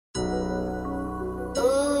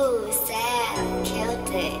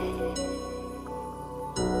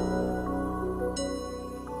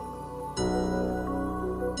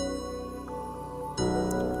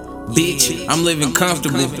bitch. I'm living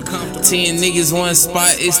comfortable. 10 niggas, one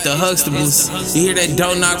spot, it's the Huxtables. You hear that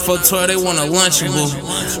dough knock for 12, they want a Lunchable.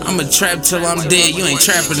 I'ma trap till I'm dead, you ain't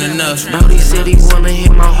trapping enough. Brody said he wanna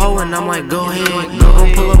hit my hoe, and I'm like, go ahead.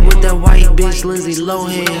 Gon' pull up with that white bitch, Lindsay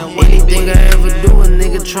Lohan. Anything I ever do, a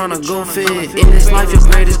nigga tryna go fed. In this life, your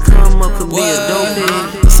greatest come up could be a dope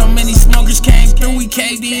head. So many smokers came through, we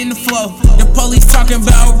caved in the flow. The police talking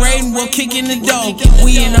about raiding, we'll kick in the door.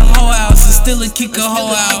 We in the whole house, and still a kick a hoe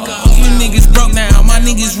out. You niggas broke now, my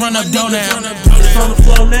niggas run up dough now. It's on the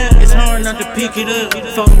floor now, it's hard not to pick it up.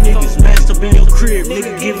 Fuck niggas masked up in your crib,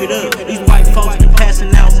 nigga give it up. These white folks been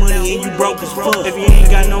passing out money and you broke as fuck. If you ain't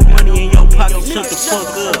got no money in your pocket, shut the fuck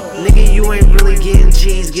up. Nigga, you ain't really getting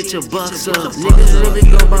cheese, get your bucks up. Niggas really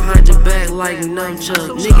go behind your back like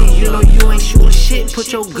nunchuck. Nigga, you know you ain't shooting shit,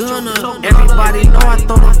 put your gun up. Everybody know I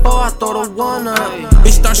throw the 4, I throw the 1 up.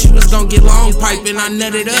 Bitch thought she was gon' get long pipe and I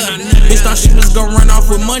nutted up. Bitch thought she was gon' run off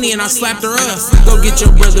with money and I slapped her up. Go get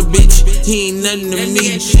your brother, bitch, he ain't nothing to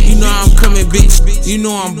me. You know I'm coming, bitch, you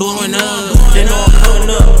know I'm blowing up. They know I'm coming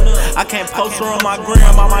up. I can't post her on my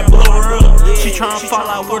gram, I might blow her up. She tryna fall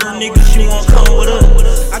out with her niggas, she won't come with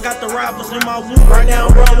us. I got the rappers in my whoop right now,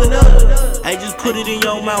 I'm rolling up. Hey, just put it in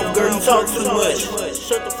your mouth, girl, you talk too much.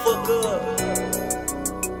 Shut the fuck up.